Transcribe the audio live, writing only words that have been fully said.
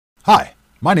Hi,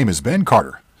 my name is Ben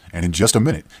Carter, and in just a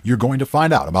minute, you're going to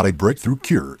find out about a breakthrough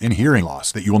cure in hearing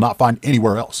loss that you will not find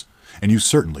anywhere else. And you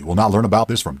certainly will not learn about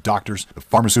this from doctors, the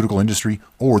pharmaceutical industry,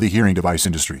 or the hearing device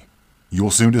industry. You will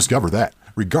soon discover that,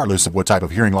 regardless of what type of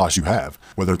hearing loss you have,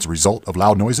 whether it's a result of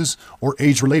loud noises or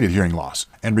age-related hearing loss,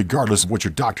 and regardless of what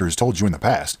your doctor has told you in the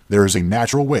past, there is a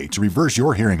natural way to reverse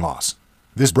your hearing loss.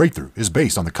 This breakthrough is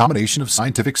based on the combination of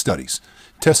scientific studies,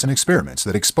 tests, and experiments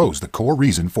that expose the core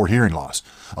reason for hearing loss,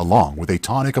 along with a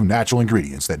tonic of natural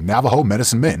ingredients that Navajo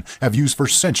medicine men have used for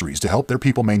centuries to help their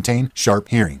people maintain sharp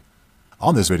hearing.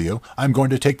 On this video, I'm going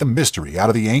to take the mystery out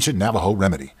of the ancient Navajo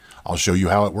remedy. I'll show you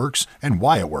how it works and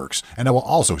why it works, and I will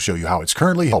also show you how it's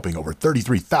currently helping over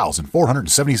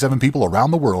 33,477 people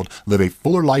around the world live a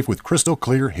fuller life with crystal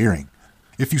clear hearing.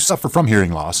 If you suffer from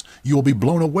hearing loss, you will be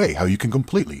blown away how you can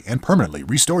completely and permanently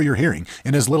restore your hearing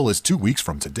in as little as 2 weeks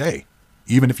from today.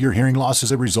 Even if your hearing loss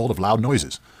is a result of loud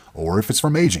noises, or if it's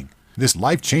from aging, this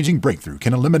life-changing breakthrough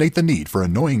can eliminate the need for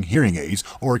annoying hearing aids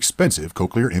or expensive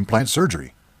cochlear implant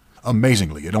surgery.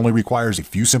 Amazingly, it only requires a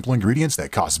few simple ingredients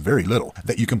that cost very little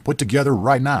that you can put together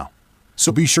right now.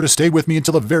 So be sure to stay with me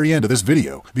until the very end of this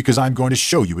video, because I'm going to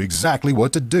show you exactly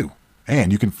what to do.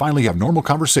 And you can finally have normal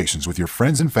conversations with your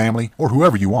friends and family or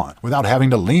whoever you want without having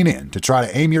to lean in to try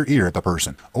to aim your ear at the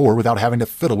person or without having to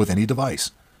fiddle with any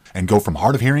device. And go from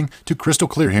hard of hearing to crystal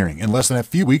clear hearing in less than a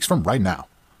few weeks from right now.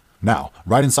 Now,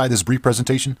 right inside this brief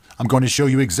presentation, I'm going to show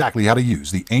you exactly how to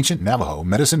use the ancient Navajo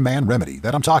medicine man remedy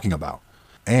that I'm talking about.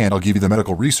 And I'll give you the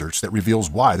medical research that reveals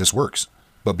why this works.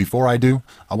 But before I do,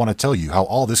 I want to tell you how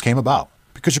all this came about.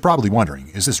 Because you're probably wondering,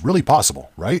 is this really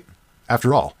possible, right?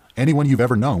 After all, anyone you've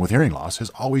ever known with hearing loss has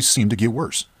always seemed to get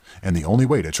worse. And the only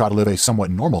way to try to live a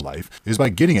somewhat normal life is by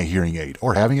getting a hearing aid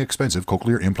or having expensive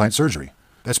cochlear implant surgery.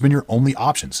 That's been your only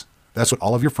options. That's what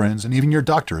all of your friends and even your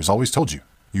doctor has always told you.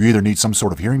 You either need some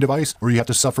sort of hearing device or you have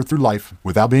to suffer through life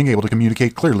without being able to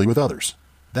communicate clearly with others.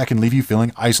 That can leave you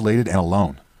feeling isolated and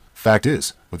alone. Fact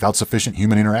is, without sufficient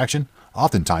human interaction,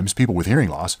 oftentimes people with hearing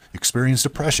loss experience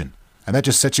depression, and that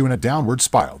just sets you in a downward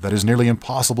spiral that is nearly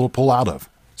impossible to pull out of.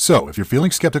 So, if you're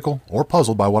feeling skeptical or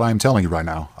puzzled by what I am telling you right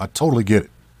now, I totally get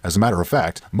it. As a matter of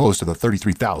fact, most of the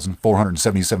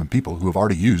 33,477 people who have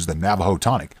already used the Navajo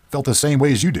tonic felt the same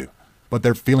way as you do, but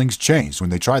their feelings changed when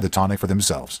they tried the tonic for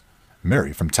themselves.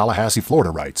 Mary from Tallahassee,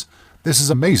 Florida writes, "This is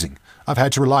amazing. I've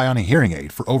had to rely on a hearing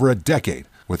aid for over a decade.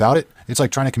 Without it, it's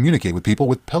like trying to communicate with people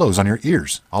with pillows on your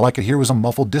ears. All I could hear was a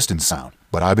muffled distance sound.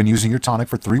 But I've been using your tonic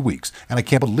for 3 weeks, and I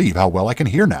can't believe how well I can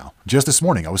hear now. Just this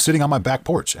morning, I was sitting on my back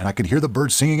porch, and I could hear the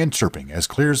birds singing and chirping as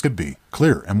clear as could be.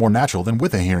 Clearer and more natural than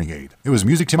with a hearing aid. It was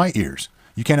music to my ears.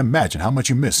 You can't imagine how much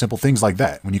you miss simple things like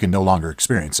that when you can no longer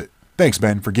experience it. Thanks,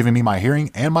 Ben, for giving me my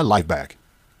hearing and my life back."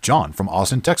 John from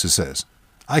Austin, Texas says,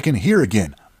 "I can hear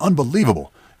again.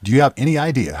 Unbelievable. Do you have any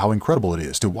idea how incredible it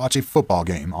is to watch a football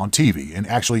game on TV and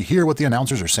actually hear what the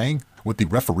announcers are saying, what the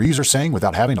referees are saying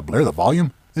without having to blare the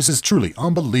volume? This is truly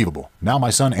unbelievable. Now my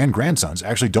son and grandsons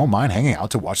actually don't mind hanging out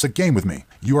to watch the game with me.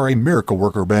 You are a miracle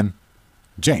worker, Ben."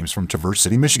 James from Traverse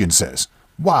City, Michigan says,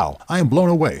 "Wow, I am blown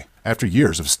away. After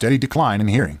years of steady decline in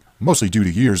hearing, mostly due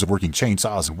to years of working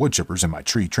chainsaws and wood chippers in my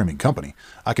tree trimming company,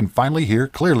 I can finally hear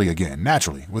clearly again,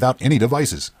 naturally, without any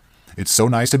devices. It's so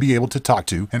nice to be able to talk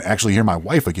to and actually hear my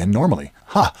wife again normally.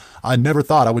 Ha! I never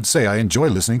thought I would say I enjoy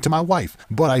listening to my wife,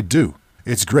 but I do.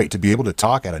 It's great to be able to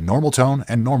talk at a normal tone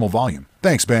and normal volume.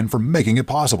 Thanks, Ben, for making it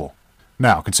possible."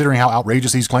 Now, considering how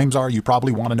outrageous these claims are, you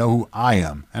probably want to know who I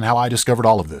am and how I discovered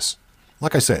all of this.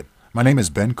 Like I said, my name is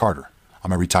Ben Carter.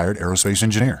 I'm a retired aerospace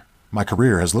engineer. My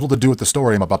career has little to do with the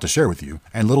story I'm about to share with you,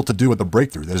 and little to do with the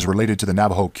breakthrough that is related to the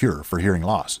Navajo cure for hearing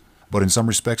loss. But in some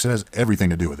respects, it has everything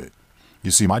to do with it. You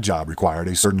see, my job required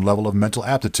a certain level of mental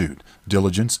aptitude,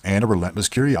 diligence, and a relentless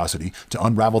curiosity to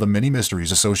unravel the many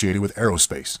mysteries associated with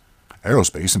aerospace.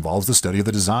 Aerospace involves the study of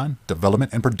the design,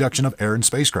 development, and production of air and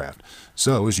spacecraft.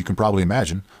 So, as you can probably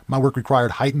imagine, my work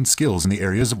required heightened skills in the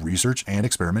areas of research and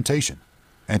experimentation.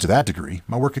 And to that degree,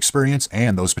 my work experience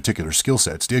and those particular skill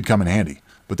sets did come in handy.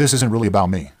 But this isn't really about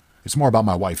me. It's more about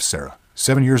my wife, Sarah.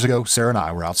 7 years ago, Sarah and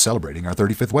I were out celebrating our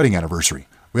 35th wedding anniversary.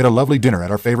 We had a lovely dinner at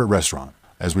our favorite restaurant.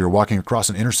 As we were walking across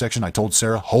an intersection, I told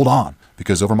Sarah, "Hold on,"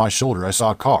 because over my shoulder I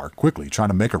saw a car quickly trying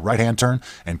to make a right-hand turn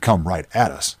and come right at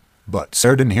us. But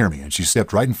Sarah didn't hear me, and she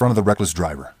stepped right in front of the reckless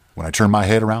driver. When I turned my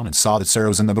head around and saw that Sarah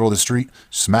was in the middle of the street,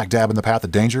 smack dab in the path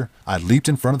of danger, I leaped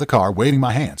in front of the car, waving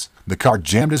my hands. The car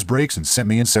jammed its brakes and sent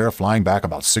me and Sarah flying back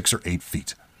about 6 or 8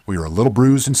 feet. We were a little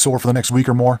bruised and sore for the next week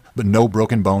or more, but no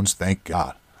broken bones, thank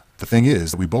God. The thing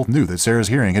is that we both knew that Sarah's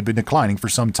hearing had been declining for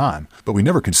some time, but we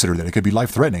never considered that it could be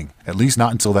life-threatening, at least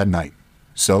not until that night.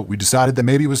 So we decided that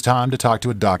maybe it was time to talk to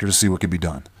a doctor to see what could be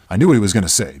done. I knew what he was going to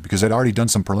say because I'd already done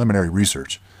some preliminary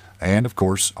research. And, of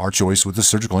course, our choice was the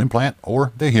surgical implant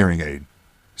or the hearing aid.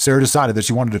 Sarah decided that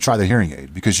she wanted to try the hearing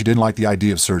aid because she didn't like the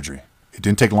idea of surgery. It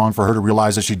didn't take long for her to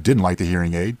realize that she didn't like the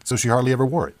hearing aid, so she hardly ever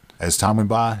wore it. As time went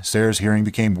by, Sarah's hearing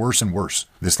became worse and worse.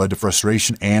 This led to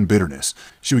frustration and bitterness.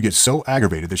 She would get so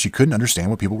aggravated that she couldn't understand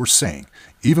what people were saying.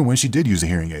 Even when she did use a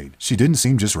hearing aid, she didn't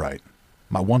seem just right.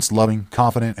 My once loving,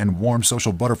 confident, and warm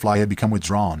social butterfly had become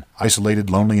withdrawn, isolated,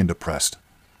 lonely, and depressed.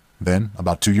 Then,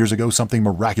 about 2 years ago, something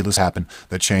miraculous happened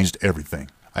that changed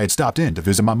everything. I had stopped in to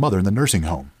visit my mother in the nursing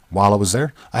home. While I was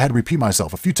there, I had to repeat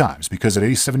myself a few times because at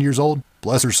 87 years old,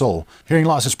 bless her soul, hearing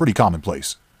loss is pretty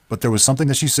commonplace. But there was something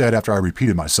that she said after I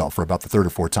repeated myself for about the third or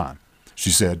fourth time.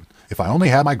 She said, "If I only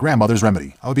had my grandmother's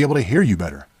remedy, I would be able to hear you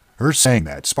better." Her saying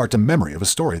that sparked a memory of a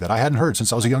story that I hadn't heard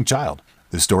since I was a young child.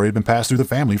 This story had been passed through the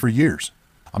family for years.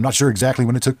 I'm not sure exactly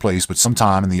when it took place, but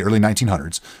sometime in the early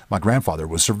 1900s, my grandfather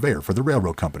was surveyor for the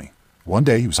railroad company. One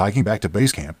day, he was hiking back to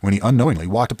base camp when he unknowingly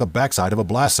walked up the backside of a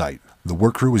blast site. The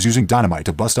work crew was using dynamite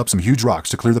to bust up some huge rocks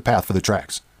to clear the path for the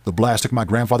tracks. The blast took my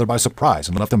grandfather by surprise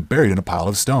and left him buried in a pile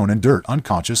of stone and dirt,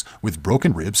 unconscious, with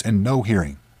broken ribs and no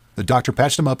hearing. The doctor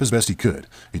patched him up as best he could.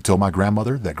 He told my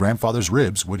grandmother that grandfather's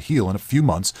ribs would heal in a few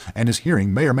months and his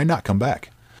hearing may or may not come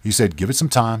back. He said, "Give it some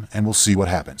time and we'll see what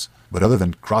happens." But other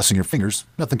than crossing your fingers,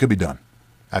 nothing could be done.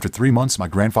 After 3 months, my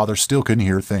grandfather still couldn't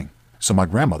hear a thing. So my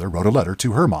grandmother wrote a letter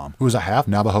to her mom, who was a half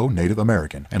Navajo Native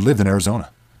American and lived in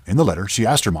Arizona. In the letter, she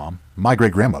asked her mom, my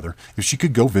great-grandmother, if she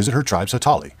could go visit her tribe's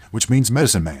Hatali, which means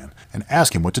medicine man, and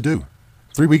ask him what to do.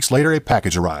 3 weeks later, a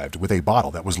package arrived with a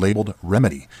bottle that was labeled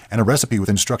Remedy and a recipe with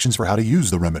instructions for how to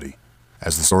use the remedy.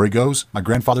 As the story goes, my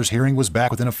grandfather's hearing was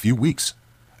back within a few weeks.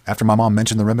 After my mom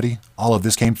mentioned the remedy, all of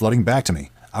this came flooding back to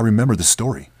me. I remembered the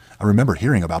story. I remembered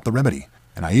hearing about the remedy,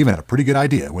 and I even had a pretty good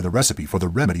idea where the recipe for the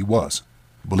remedy was.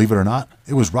 Believe it or not,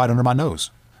 it was right under my nose.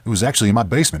 It was actually in my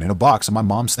basement in a box of my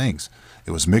mom's things.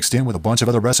 It was mixed in with a bunch of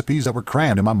other recipes that were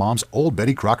crammed in my mom's old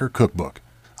Betty Crocker cookbook.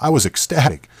 I was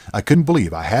ecstatic. I couldn't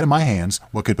believe I had in my hands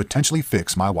what could potentially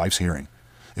fix my wife's hearing.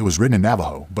 It was written in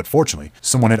Navajo, but fortunately,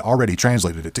 someone had already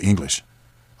translated it to English.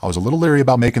 I was a little leery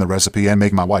about making the recipe and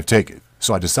making my wife take it,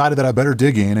 so I decided that I better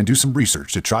dig in and do some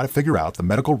research to try to figure out the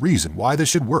medical reason why this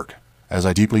should work. As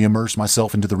I deeply immersed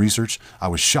myself into the research, I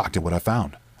was shocked at what I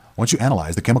found. Once you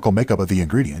analyze the chemical makeup of the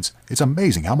ingredients, it's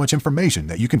amazing how much information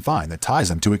that you can find that ties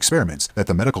them to experiments that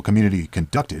the medical community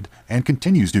conducted and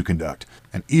continues to conduct,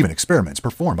 and even experiments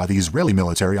performed by the Israeli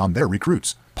military on their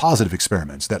recruits, positive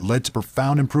experiments that led to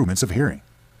profound improvements of hearing.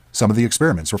 Some of the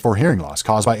experiments were for hearing loss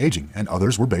caused by aging, and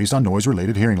others were based on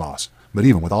noise-related hearing loss. But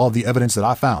even with all of the evidence that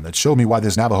I found that showed me why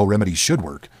this Navajo remedy should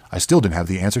work, I still didn't have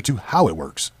the answer to how it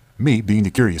works. Me, being the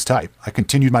curious type, I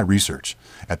continued my research.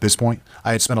 At this point,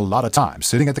 I had spent a lot of time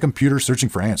sitting at the computer searching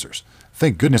for answers.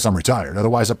 Thank goodness I'm retired,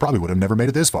 otherwise I probably would have never made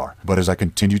it this far. But as I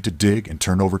continued to dig and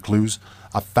turn over clues,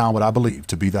 I found what I believe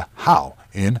to be the how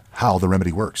in how the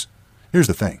remedy works. Here's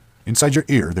the thing. Inside your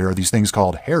ear, there are these things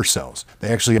called hair cells.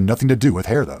 They actually have nothing to do with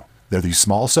hair, though. They're these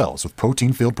small cells with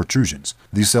protein-filled protrusions.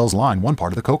 These cells line one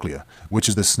part of the cochlea, which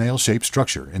is the snail-shaped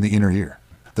structure in the inner ear.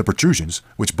 The protrusions,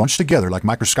 which bunch together like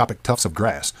microscopic tufts of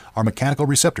grass, are mechanical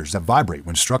receptors that vibrate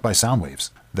when struck by sound waves.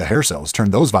 The hair cells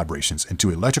turn those vibrations into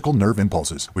electrical nerve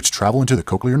impulses, which travel into the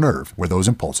cochlear nerve, where those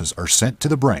impulses are sent to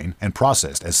the brain and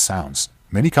processed as sounds.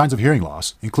 Many kinds of hearing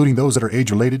loss, including those that are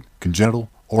age-related, congenital,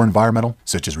 or environmental,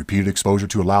 such as repeated exposure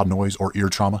to a loud noise or ear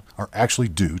trauma, are actually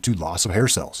due to loss of hair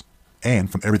cells.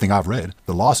 And from everything I've read,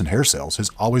 the loss in hair cells has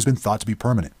always been thought to be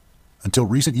permanent. Until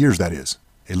recent years, that is.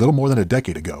 A little more than a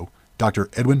decade ago, Dr.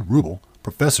 Edwin Rubel,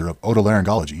 professor of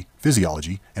otolaryngology,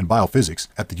 physiology, and biophysics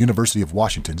at the University of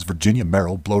Washington's Virginia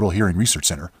Merrill Bloedel Hearing Research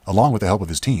Center, along with the help of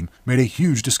his team, made a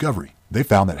huge discovery. They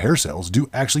found that hair cells do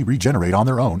actually regenerate on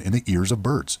their own in the ears of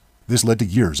birds. This led to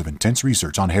years of intense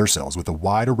research on hair cells with a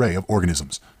wide array of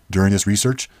organisms. During this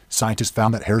research, scientists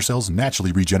found that hair cells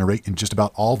naturally regenerate in just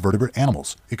about all vertebrate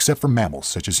animals, except for mammals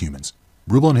such as humans.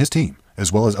 Rubel and his team,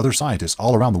 as well as other scientists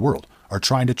all around the world, are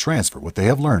trying to transfer what they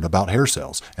have learned about hair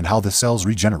cells and how the cells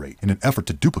regenerate in an effort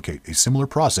to duplicate a similar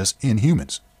process in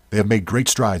humans. They have made great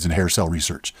strides in hair cell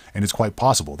research, and it's quite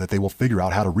possible that they will figure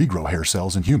out how to regrow hair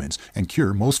cells in humans and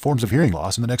cure most forms of hearing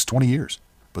loss in the next 20 years.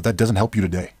 But that doesn't help you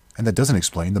today, and that doesn't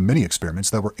explain the many experiments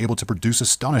that were able to produce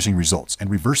astonishing results and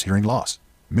reverse hearing loss,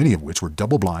 many of which were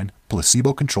double-blind,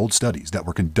 placebo-controlled studies that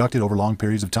were conducted over long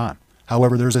periods of time.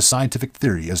 However, there's a scientific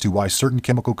theory as to why certain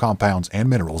chemical compounds and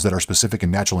minerals that are specific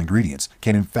in natural ingredients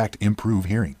can in fact improve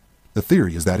hearing. The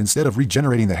theory is that instead of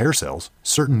regenerating the hair cells,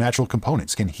 certain natural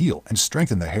components can heal and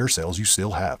strengthen the hair cells you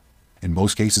still have. In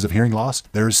most cases of hearing loss,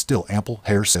 there is still ample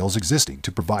hair cells existing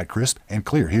to provide crisp and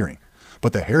clear hearing.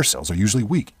 but the hair cells are usually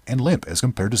weak and limp as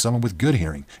compared to someone with good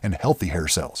hearing and healthy hair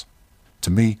cells.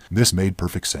 To me, this made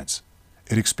perfect sense.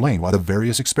 It explained why the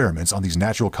various experiments on these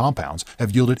natural compounds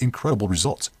have yielded incredible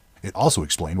results. It also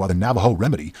explained why the Navajo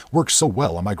remedy worked so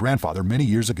well on my grandfather many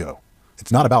years ago.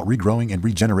 It's not about regrowing and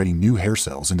regenerating new hair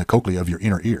cells in the cochlea of your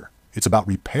inner ear. It's about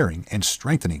repairing and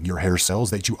strengthening your hair cells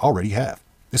that you already have.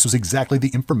 This was exactly the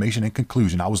information and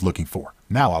conclusion I was looking for.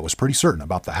 Now I was pretty certain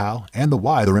about the how and the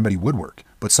why the remedy would work,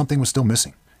 but something was still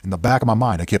missing. In the back of my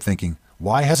mind, I kept thinking,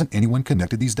 why hasn't anyone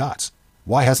connected these dots?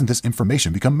 Why hasn't this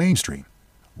information become mainstream?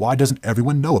 Why doesn't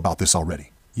everyone know about this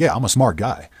already? Yeah, I'm a smart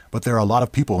guy, but there are a lot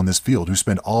of people in this field who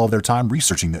spend all of their time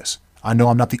researching this. I know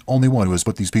I'm not the only one who has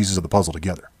put these pieces of the puzzle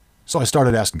together. So I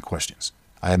started asking questions.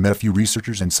 I had met a few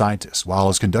researchers and scientists while I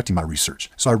was conducting my research,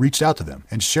 so I reached out to them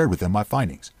and shared with them my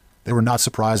findings. They were not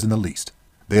surprised in the least.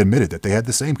 They admitted that they had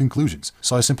the same conclusions,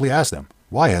 so I simply asked them,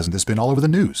 why hasn't this been all over the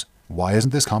news? Why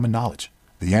isn't this common knowledge?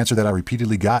 The answer that I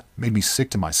repeatedly got made me sick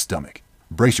to my stomach.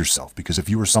 Brace yourself, because if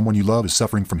you or someone you love is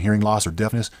suffering from hearing loss or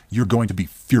deafness, you're going to be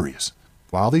furious.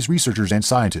 While these researchers and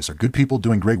scientists are good people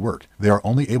doing great work, they are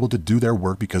only able to do their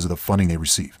work because of the funding they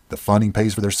receive. The funding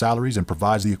pays for their salaries and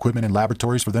provides the equipment and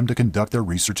laboratories for them to conduct their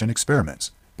research and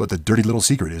experiments. But the dirty little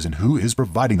secret is in who is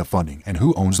providing the funding and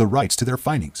who owns the rights to their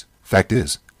findings. Fact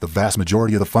is, the vast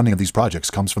majority of the funding of these projects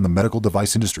comes from the medical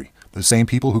device industry, the same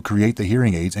people who create the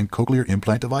hearing aids and cochlear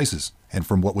implant devices. And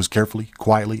from what was carefully,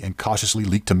 quietly, and cautiously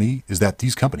leaked to me is that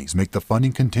these companies make the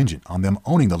funding contingent on them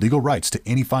owning the legal rights to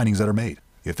any findings that are made.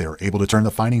 If they are able to turn the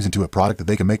findings into a product that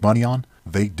they can make money on,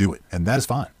 they do it, and that is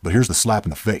fine. But here's the slap in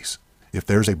the face. If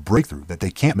there's a breakthrough that they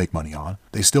can't make money on,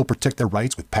 they still protect their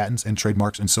rights with patents and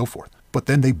trademarks and so forth. But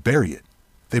then they bury it.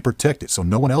 They protect it so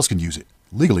no one else can use it,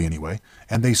 legally anyway,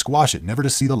 and they squash it never to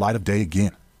see the light of day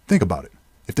again. Think about it.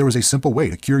 If there was a simple way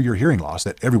to cure your hearing loss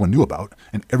that everyone knew about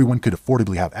and everyone could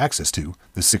affordably have access to,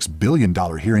 the $6 billion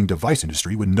hearing device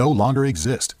industry would no longer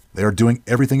exist. They are doing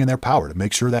everything in their power to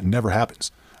make sure that never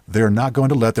happens. They are not going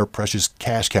to let their precious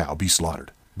cash cow be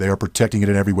slaughtered. They are protecting it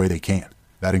in every way they can.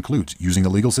 That includes using the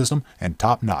legal system and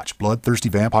top-notch, bloodthirsty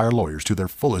vampire lawyers to their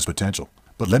fullest potential.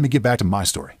 But let me get back to my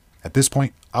story. At this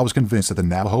point, I was convinced that the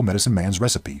Navajo Medicine Man's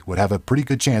recipe would have a pretty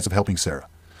good chance of helping Sarah.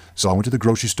 So I went to the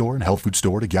grocery store and health food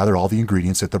store to gather all the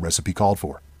ingredients that the recipe called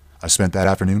for. I spent that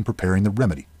afternoon preparing the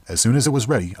remedy. As soon as it was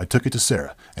ready, I took it to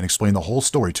Sarah and explained the whole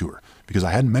story to her because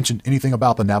I hadn't mentioned anything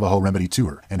about the Navajo remedy to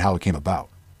her and how it came about.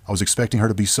 I was expecting her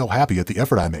to be so happy at the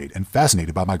effort I made and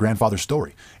fascinated by my grandfather's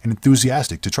story and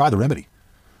enthusiastic to try the remedy.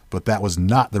 But that was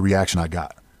not the reaction I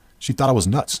got. She thought I was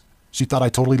nuts. She thought I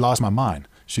totally lost my mind.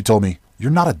 She told me,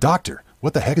 "You're not a doctor.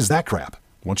 What the heck is that crap?"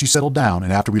 Once she settled down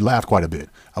and after we laughed quite a bit,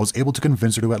 I was able to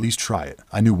convince her to at least try it.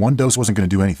 I knew one dose wasn't going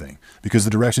to do anything because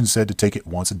the directions said to take it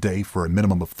once a day for a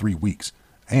minimum of 3 weeks.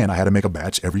 And I had to make a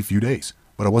batch every few days.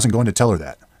 But I wasn't going to tell her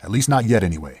that, at least not yet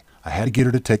anyway. I had to get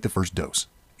her to take the first dose.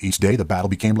 Each day the battle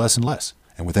became less and less,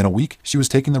 and within a week she was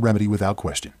taking the remedy without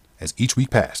question. As each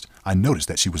week passed, I noticed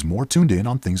that she was more tuned in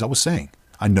on things I was saying.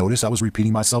 I noticed I was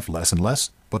repeating myself less and less,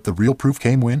 but the real proof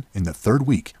came when, in the 3rd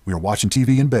week, we were watching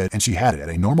TV in bed and she had it at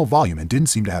a normal volume and didn't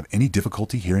seem to have any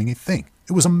difficulty hearing a thing.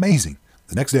 It was amazing.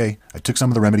 The next day, I took some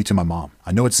of the remedy to my mom.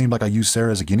 I know it seemed like I used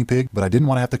Sarah as a guinea pig, but I didn't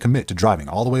want to have to commit to driving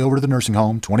all the way over to the nursing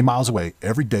home 20 miles away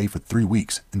every day for 3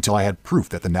 weeks until I had proof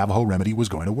that the Navajo remedy was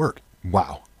going to work.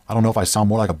 Wow. I don't know if I sound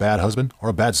more like a bad husband or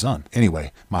a bad son.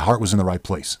 Anyway, my heart was in the right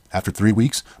place. After 3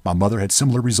 weeks, my mother had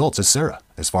similar results as Sarah.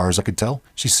 As far as I could tell,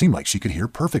 she seemed like she could hear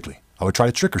perfectly. I would try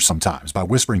to trick her sometimes by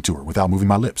whispering to her without moving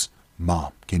my lips.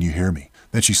 "Mom, can you hear me?"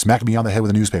 Then she smacked me on the head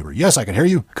with a newspaper. "Yes, I can hear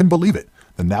you." Couldn't believe it.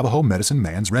 The Navajo Medicine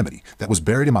Man's remedy that was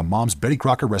buried in my mom's Betty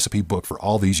Crocker recipe book for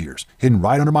all these years, hidden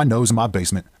right under my nose in my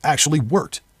basement, actually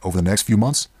worked. Over the next few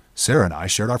months, Sarah and I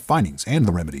shared our findings and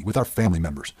the remedy with our family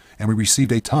members, and we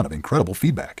received a ton of incredible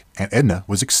feedback. Aunt Edna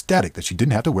was ecstatic that she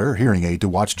didn't have to wear a hearing aid to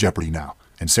watch Jeopardy now.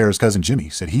 And Sarah's cousin Jimmy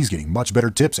said he's getting much better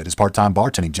tips at his part-time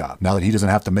bartending job now that he doesn't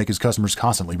have to make his customers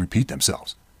constantly repeat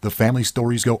themselves. The family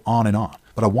stories go on,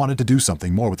 but I wanted to do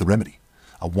something more with the remedy.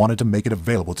 I wanted to make it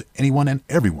available to anyone and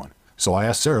everyone. So I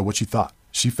asked Sarah what she thought.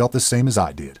 She felt the same as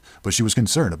I did, but she was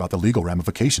concerned about the legal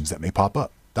ramifications that may pop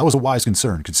up. That was a wise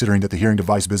concern considering that the hearing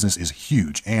device business is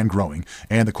huge and growing,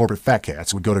 and the corporate fat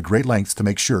cats would go to great lengths to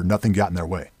make sure nothing got in their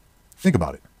way. Think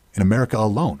about it. In America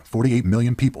alone, 48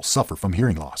 million people suffer from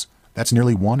hearing loss. That's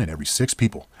nearly 1 in every 6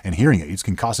 people, and hearing aids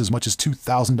can cost as much as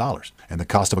 $2,000, and the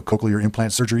cost of a cochlear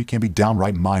implant surgery can be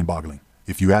downright mind-boggling.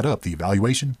 If you add up the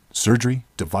evaluation, surgery,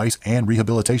 device, and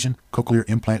rehabilitation, cochlear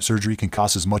implant surgery can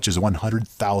cost as much as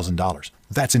 $100,000.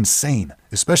 That's insane,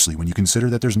 especially when you consider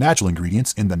that there's natural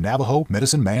ingredients in the Navajo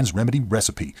Medicine Man's Remedy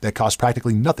recipe that cost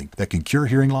practically nothing that can cure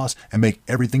hearing loss and make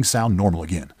everything sound normal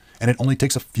again. And it only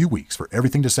takes a few weeks for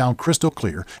everything to sound crystal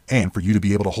clear and for you to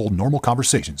be able to hold normal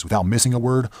conversations without missing a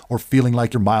word or feeling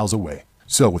like you're miles away.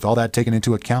 So with all that taken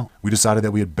into account, we decided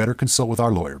that we had better consult with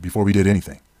our lawyer before we did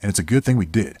anything. And it's a good thing we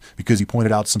did, because he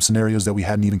pointed out some scenarios that we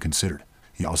hadn't even considered.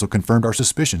 He also confirmed our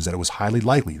suspicions that it was highly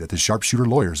likely that the sharpshooter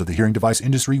lawyers of the hearing device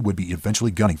industry would be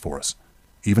eventually gunning for us.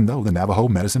 Even though the Navajo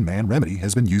Medicine Man remedy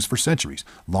has been used for centuries,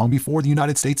 long before the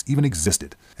United States even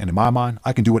existed. And in my mind,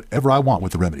 I can do whatever I want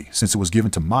with the remedy, since it was given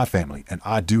to my family, and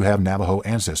I do have Navajo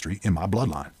ancestry in my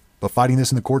bloodline. But fighting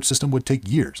this in the court system would take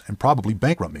years and probably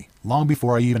bankrupt me, long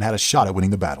before I even had a shot at winning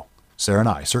the battle. Sarah and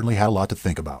I certainly had a lot to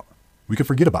think about. We could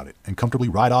forget about it and comfortably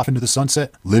ride off into the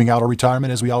sunset, living out our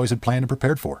retirement as we always had planned and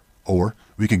prepared for. Or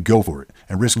we could go for it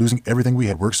and risk losing everything we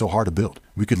had worked so hard to build.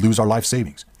 We could lose our life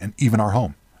savings and even our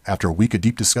home. After a week of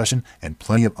deep discussion and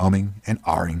plenty of umming and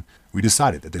ahhing, we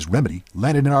decided that this remedy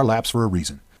landed in our laps for a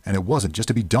reason. And it wasn't just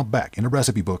to be dumped back in a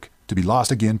recipe book to be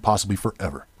lost again, possibly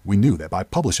forever. We knew that by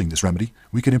publishing this remedy,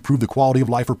 we could improve the quality of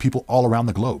life for people all around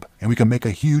the globe, and we could make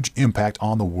a huge impact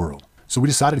on the world. So we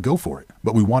decided to go for it,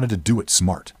 but we wanted to do it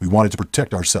smart. We wanted to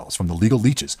protect ourselves from the legal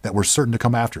leeches that were certain to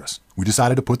come after us. We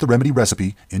decided to put the remedy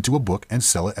recipe into a book and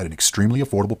sell it at an extremely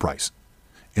affordable price.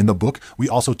 In the book, we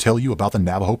also tell you about the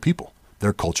Navajo people,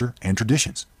 their culture and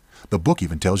traditions. The book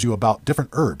even tells you about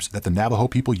different herbs that the Navajo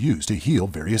people use to heal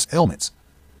various ailments.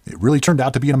 It really turned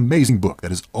out to be an amazing book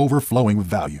that is overflowing with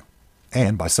value.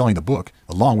 And by selling the book,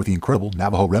 along with the incredible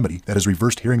Navajo remedy that has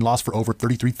reversed hearing loss for over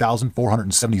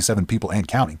 33,477 people and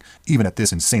counting, even at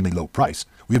this insanely low price,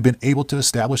 we have been able to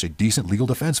establish a decent legal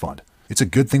defense fund. It's a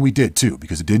good thing we did too,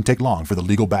 because it didn't take long for the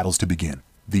legal battles to begin.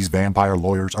 These vampire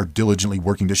lawyers are diligently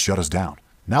working to shut us down.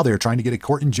 Now they are trying to get a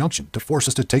court injunction to force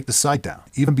us to take the site down,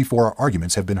 even before our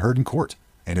arguments have been heard in court.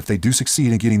 And if they do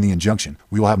succeed in getting the injunction,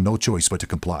 we will have no choice but to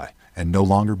comply, and no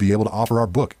longer be able to offer our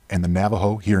book and the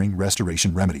Navajo Hearing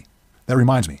Restoration Remedy. That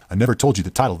reminds me, I never told you the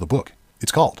title of the book.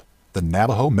 It's called The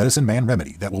Navajo Medicine Man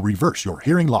Remedy That Will Reverse Your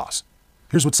Hearing Loss.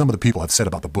 Here's what some of the people have said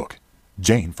about the book.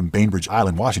 Jane from Bainbridge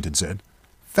Island, Washington said,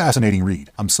 "Fascinating read.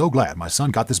 I'm so glad my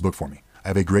son got this book for me. I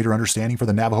have a greater understanding for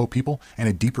the Navajo people and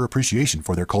a deeper appreciation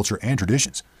for their culture and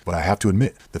traditions. But I have to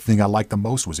admit, the thing I liked the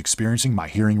most was experiencing my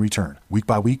hearing return. Week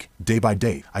by week, day by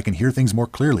day, I can hear things more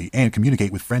clearly and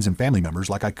communicate with friends and family members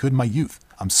like I could in my youth.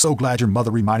 I'm so glad your mother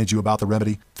reminded you about the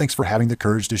remedy. Thanks for having the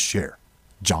courage to share."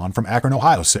 John from Akron,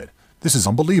 Ohio said, "This is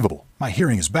unbelievable. My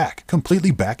hearing is back,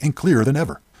 completely back and clearer than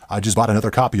ever. I just bought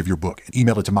another copy of your book and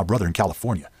emailed it to my brother in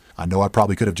California. I know I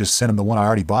probably could have just sent him the one I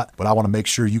already bought, but I want to make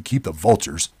sure you keep the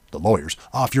vultures, the lawyers,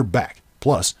 off your back.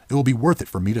 Plus, it will be worth it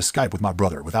for me to Skype with my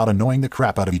brother without annoying the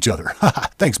crap out of each other.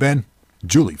 Thanks, Ben."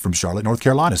 Julie from Charlotte, North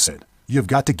Carolina said, "You have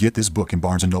got to get this book in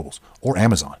Barnes & Nobles or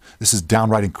Amazon. This is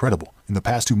downright incredible. In the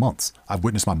past 2 months, I've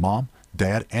witnessed my mom,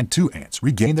 dad, and 2 aunts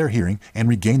regain their hearing and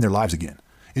regain their lives again.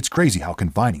 It's crazy how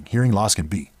confining hearing loss can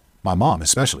be. My mom,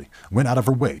 especially, went out of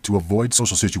her way to avoid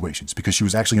social situations because she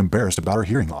was actually embarrassed about her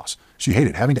hearing loss. She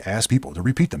hated having to ask people to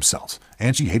repeat themselves,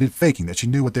 and she hated faking that she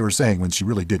knew what they were saying when she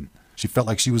really didn't. She felt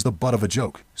like she was the butt of a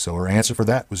joke, so her answer for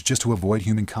that was just to avoid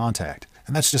human contact,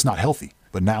 and that's just not healthy.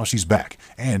 But now she's back,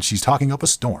 and she's talking up a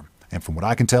storm, and from what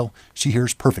I can tell, she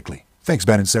hears perfectly. Thanks,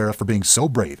 Ben and Sarah, for being so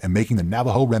brave and making the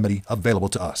Navajo remedy available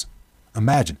to us.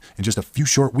 Imagine, in just a few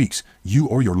short weeks, you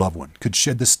or your loved one could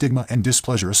shed the stigma and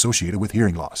displeasure associated with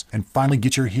hearing loss and finally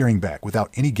get your hearing back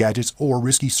without any gadgets or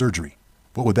risky surgery.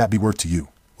 What would that be worth to you?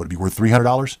 Would it be worth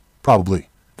 $300? Probably.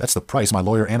 That's the price my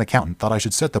lawyer and accountant thought I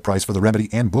should set the price for the remedy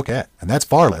and book at, and that's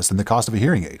far less than the cost of a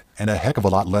hearing aid, and a heck of a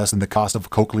lot less than the cost of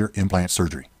cochlear implant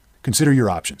surgery. Consider your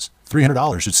options.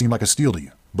 $300 should seem like a steal to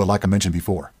you, but like I mentioned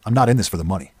before, I'm not in this for the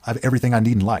money. I have everything I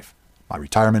need in life. My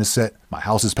retirement is set, my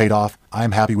house is paid off, I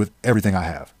am happy with everything I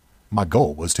have. My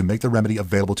goal was to make the remedy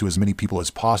available to as many people as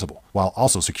possible, while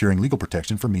also securing legal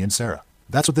protection for me and Sarah.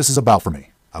 That's what this is about for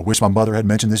me. I wish my mother had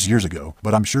mentioned this years ago,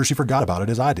 but I'm sure she forgot about it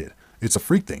as I did. It's a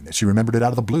freak thing that she remembered it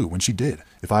out of the blue when she did.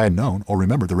 If I had known or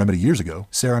remembered the remedy years ago,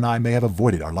 Sarah and I may have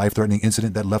avoided our life-threatening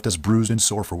incident that left us bruised and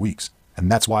sore for weeks. And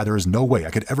that's why there is no way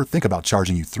I could ever think about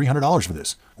charging you $300 for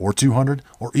this, or $200,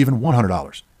 or even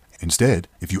 $100. Instead,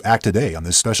 if you act today on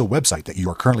this special website that you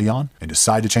are currently on and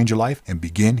decide to change your life and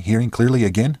begin hearing clearly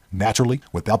again, naturally,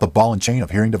 without the ball and chain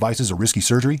of hearing devices or risky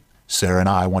surgery, Sarah and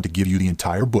I want to give you the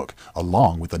entire book,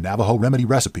 along with the Navajo remedy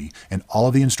recipe and all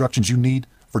of the instructions you need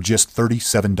for just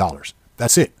 $37.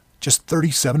 That's it, just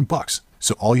 $37.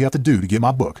 So all you have to do to get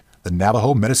my book, the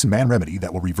Navajo Medicine Man remedy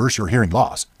that will reverse your hearing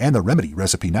loss, and the remedy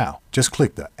recipe now. Just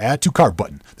click the Add to Cart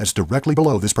button that's directly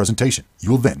below this presentation.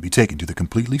 You will then be taken to the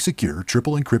completely secure,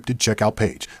 triple encrypted checkout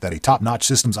page that a top-notch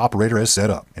systems operator has set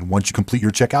up. And once you complete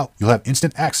your checkout, you'll have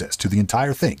instant access to the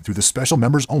entire thing through the special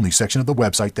members-only section of the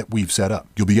website that we've set up.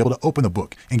 You'll be able to open the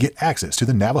book and get access to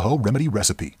the Navajo remedy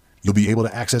recipe. You'll be able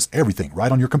to access everything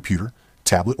right on your computer,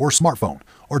 tablet, or smartphone,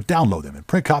 or download them in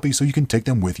print copies so you can take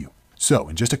them with you. So,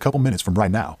 in just a couple minutes from right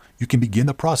now, you can begin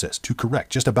the process to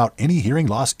correct just about any hearing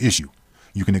loss issue.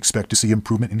 You can expect to see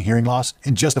improvement in hearing loss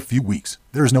in just a few weeks.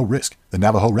 There is no risk. The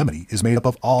Navajo remedy is made up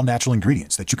of all natural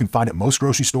ingredients that you can find at most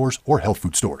grocery stores or health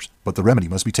food stores. But the remedy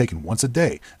must be taken once a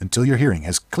day until your hearing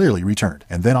has clearly returned,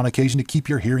 and then on occasion to keep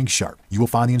your hearing sharp. You will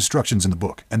find the instructions in the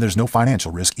book, and there's no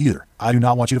financial risk either. I do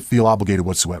not want you to feel obligated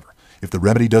whatsoever. If the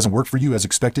remedy doesn't work for you as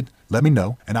expected, let me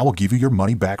know, and I will give you your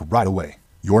money back right away.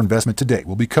 Your investment today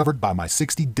will be covered by my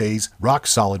 60 days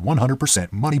rock-solid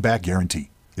 100% money-back guarantee.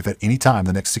 If at any time in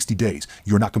the next 60 days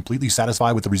you are not completely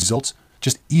satisfied with the results,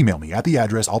 just email me at the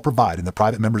address I'll provide in the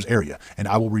private members area, and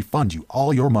I will refund you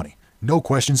all your money. No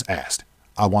questions asked.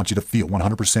 I want you to feel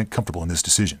 100% comfortable in this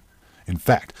decision. In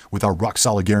fact, with our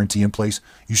rock-solid guarantee in place,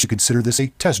 you should consider this a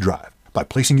test drive. By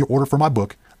placing your order for my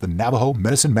book, The Navajo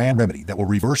Medicine Man Remedy that will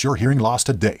reverse your hearing loss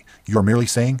today, you are merely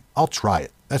saying, I'll try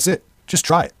it. That's it. Just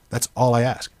try it. That's all I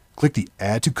ask. Click the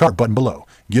Add to Cart button below.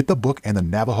 Get the book and the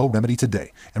Navajo remedy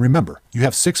today. And remember, you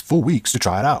have 6 full weeks to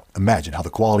try it out. Imagine how the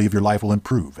quality of your life will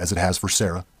improve as it has for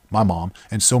Sarah, my mom,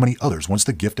 and so many others once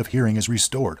the gift of hearing is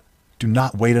restored. Do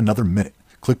not wait another minute.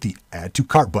 Click the Add to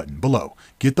Cart button below.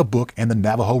 Get the book and the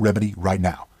Navajo remedy right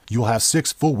now. You'll have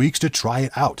 6 full weeks to try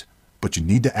it out. But you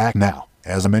need to act now.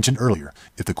 As I mentioned earlier,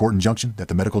 if the court injunction that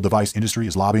the medical device industry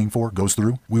is lobbying for goes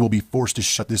through, we will be forced to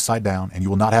shut this site down and you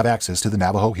will not have access to the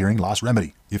Navajo hearing loss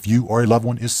remedy. If you or a loved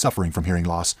one is suffering from hearing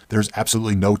loss, there's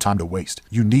absolutely no time to waste.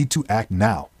 You need to act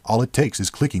now. All it takes is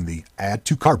clicking the Add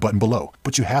to Cart button below,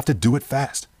 but you have to do it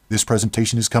fast. This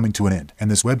presentation is coming to an end,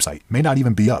 and this website may not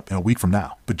even be up in a week from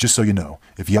now. But just so you know,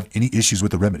 if you have any issues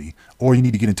with the remedy, or you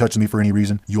need to get in touch with me for any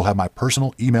reason, you'll have my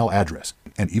personal email address.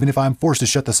 And even if I'm forced to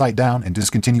shut the site down and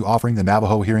discontinue offering the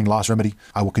Navajo hearing loss remedy,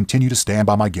 I will continue to stand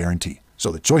by my guarantee.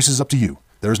 So the choice is up to you.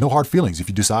 There is no hard feelings if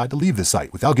you decide to leave this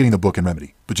site without getting the book and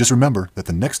remedy. But just remember that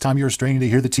the next time you're straining to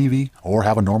hear the TV or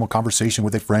have a normal conversation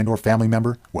with a friend or family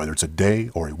member, whether it's a day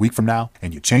or a week from now,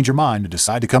 and you change your mind and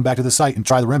decide to come back to the site and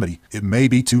try the remedy, it may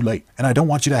be too late. And I don't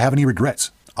want you to have any regrets.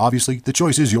 Obviously, the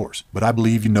choice is yours, but I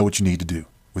believe you know what you need to do.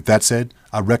 With that said,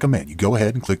 I recommend you go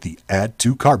ahead and click the Add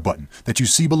to Cart button that you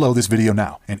see below this video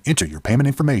now and enter your payment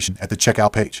information at the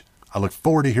checkout page. I look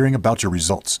forward to hearing about your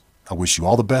results. I wish you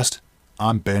all the best.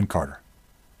 I'm Ben Carter.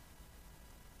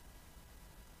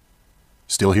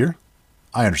 Still here?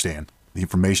 I understand. The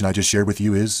information I just shared with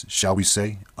you is, shall we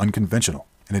say, unconventional,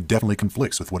 and it definitely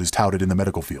conflicts with what is touted in the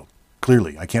medical field.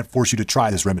 Clearly, I can't force you to try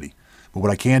this remedy, but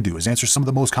what I can do is answer some of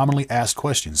the most commonly asked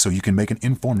questions so you can make an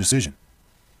informed decision.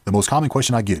 The most common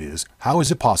question I get is, how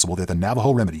is it possible that the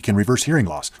Navajo remedy can reverse hearing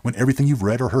loss when everything you've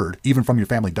read or heard, even from your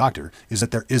family doctor, is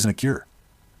that there isn't a cure?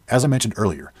 As I mentioned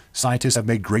earlier, scientists have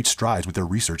made great strides with their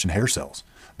research in hair cells.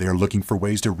 They are looking for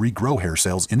ways to regrow hair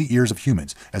cells in the ears of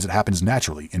humans, as it happens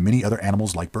naturally in many other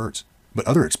animals like birds. But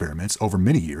other experiments over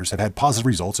many years have had positive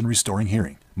results in restoring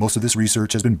hearing. Most of this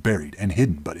research has been buried and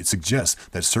hidden, but it suggests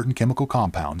that certain chemical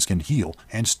compounds can heal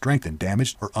and strengthen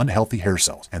damaged or unhealthy hair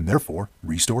cells, and therefore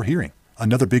restore hearing.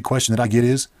 Another big question that I get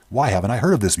is, why haven't I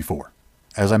heard of this before?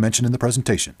 As I mentioned in the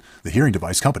presentation, the hearing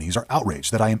device companies are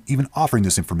outraged that I am even offering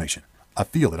this information. I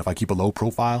feel that if I keep a low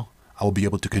profile, I will be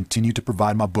able to continue to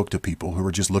provide my book to people who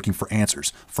are just looking for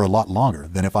answers for a lot longer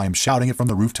than if I am shouting it from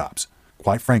the rooftops.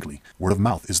 Quite frankly, word of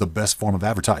mouth is the best form of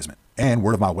advertisement, and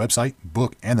word of my website,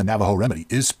 book, and the Navajo remedy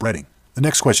is spreading. The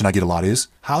next question I get a lot is,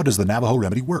 how does the Navajo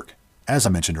remedy work? As I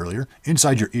mentioned earlier,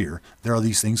 inside your ear, there are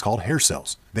these things called hair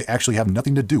cells. They actually have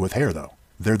nothing to do with hair though.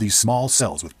 They're these small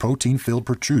cells with protein-filled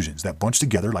protrusions that bunch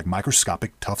together like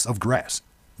microscopic tufts of grass.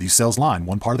 These cells line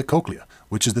one part of the cochlea,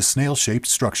 which is the snail-shaped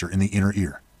structure in the inner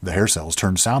ear. The hair cells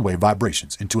turn sound wave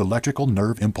vibrations into electrical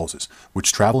nerve impulses,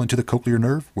 which travel into the cochlear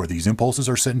nerve, where these impulses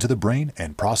are sent into the brain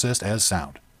and processed as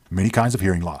sound. Many kinds of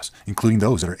hearing loss, including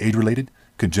those that are age-related,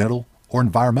 congenital, or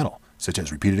environmental, such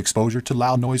as repeated exposure to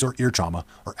loud noise or ear trauma,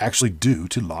 are actually due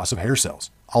to loss of hair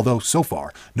cells. Although, so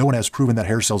far, no one has proven that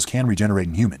hair cells can regenerate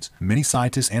in humans, many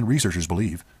scientists and researchers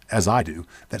believe, as I do,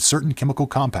 that certain chemical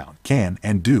compound can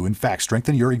and do in fact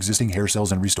strengthen your existing hair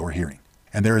cells and restore hearing.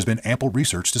 And there has been ample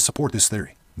research to support this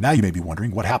theory. Now you may be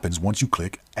wondering what happens once you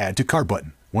click Add to Cart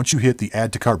button. Once you hit the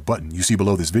Add to Cart button you see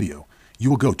below this video, you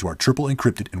will go to our triple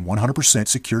encrypted and 100%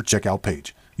 secure checkout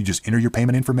page. You just enter your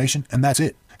payment information and that's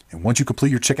it. And once you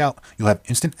complete your checkout, you'll have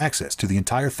instant access to the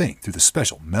entire thing through the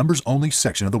special members-only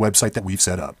section of the website that we've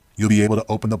set up. You'll be able to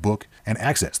open the book and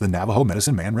access the Navajo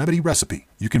Medicine Man Remedy recipe.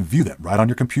 You can view them right on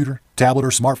your computer, tablet, or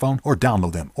smartphone, or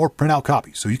download them or print out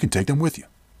copies so you can take them with you.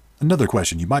 Another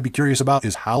question you might be curious about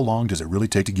is how long does it really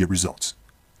take to get results?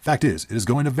 Fact is, it is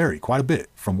going to vary quite a bit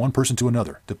from one person to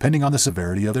another, depending on the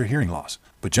severity of their hearing loss.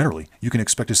 But generally, you can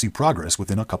expect to see progress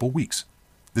within a couple weeks.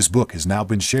 This book has now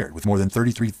been shared with more than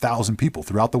 33,000 people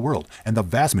throughout the world, and the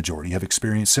vast majority have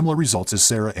experienced similar results as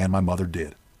Sarah and my mother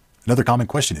did. Another common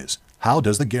question is, how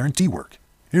does the guarantee work?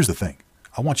 Here's the thing.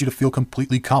 I want you to feel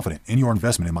completely confident in your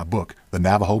investment in my book, The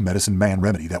Navajo Medicine Man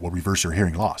Remedy That Will Reverse Your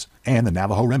Hearing Loss, and the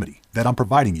Navajo Remedy, that I'm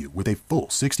providing you with a full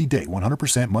 60-day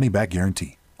 100% money-back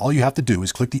guarantee. All you have to do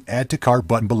is click the Add to Cart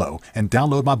button below and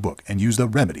download my book and use the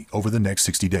remedy over the next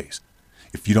 60 days.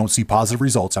 If you don't see positive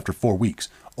results after 4 weeks,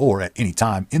 or at any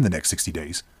time in the next 60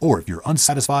 days, or if you're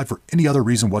unsatisfied for any other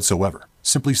reason whatsoever,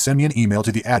 simply send me an email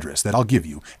to the address that I'll give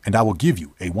you, and I will give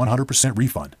you a 100%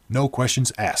 refund, no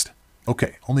questions asked.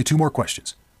 Okay, only 2 more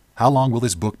questions. How long will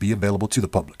this book be available to the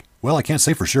public? Well, I can't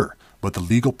say for sure, but the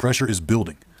legal pressure is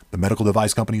building. The medical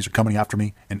device companies are coming after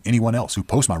me and anyone else who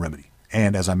posts my remedy.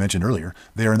 And as I mentioned earlier,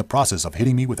 they are in the process of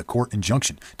hitting me with a court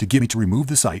injunction to get me to remove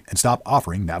the site and stop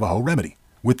offering Navajo Remedy.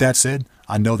 With that said,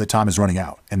 I know that time is running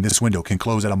out, and this window can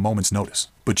close at a moment's notice.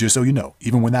 But just so you know,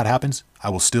 even when that happens, I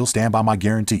will still stand by my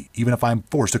guarantee, even if I am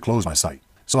forced to close my site.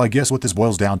 So I guess what this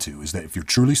boils down to is that if you're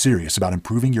truly serious about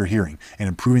improving your hearing and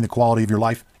improving the quality of your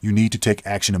life, you need to take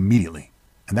action immediately.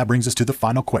 And that brings us to the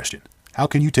final question. How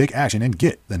can you take action and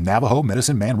get the Navajo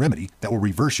Medicine Man Remedy that will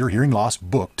reverse your hearing loss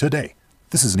book today?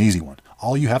 This is an easy one.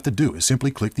 All you have to do is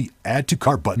simply click the Add to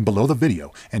Cart button below the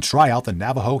video and try out the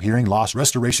Navajo Hearing Loss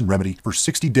Restoration Remedy for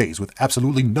 60 days with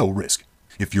absolutely no risk.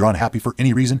 If you're unhappy for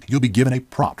any reason, you'll be given a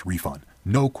prompt refund,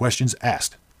 no questions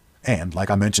asked. And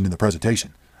like I mentioned in the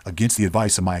presentation, against the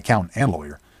advice of my accountant and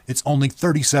lawyer, it's only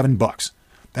 $37.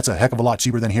 That's a heck of a lot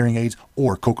cheaper than hearing aids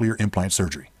or cochlear implant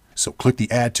surgery. So click the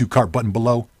Add to Cart button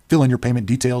below, fill in your payment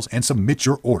details, and submit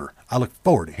your order. I look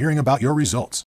forward to hearing about your results.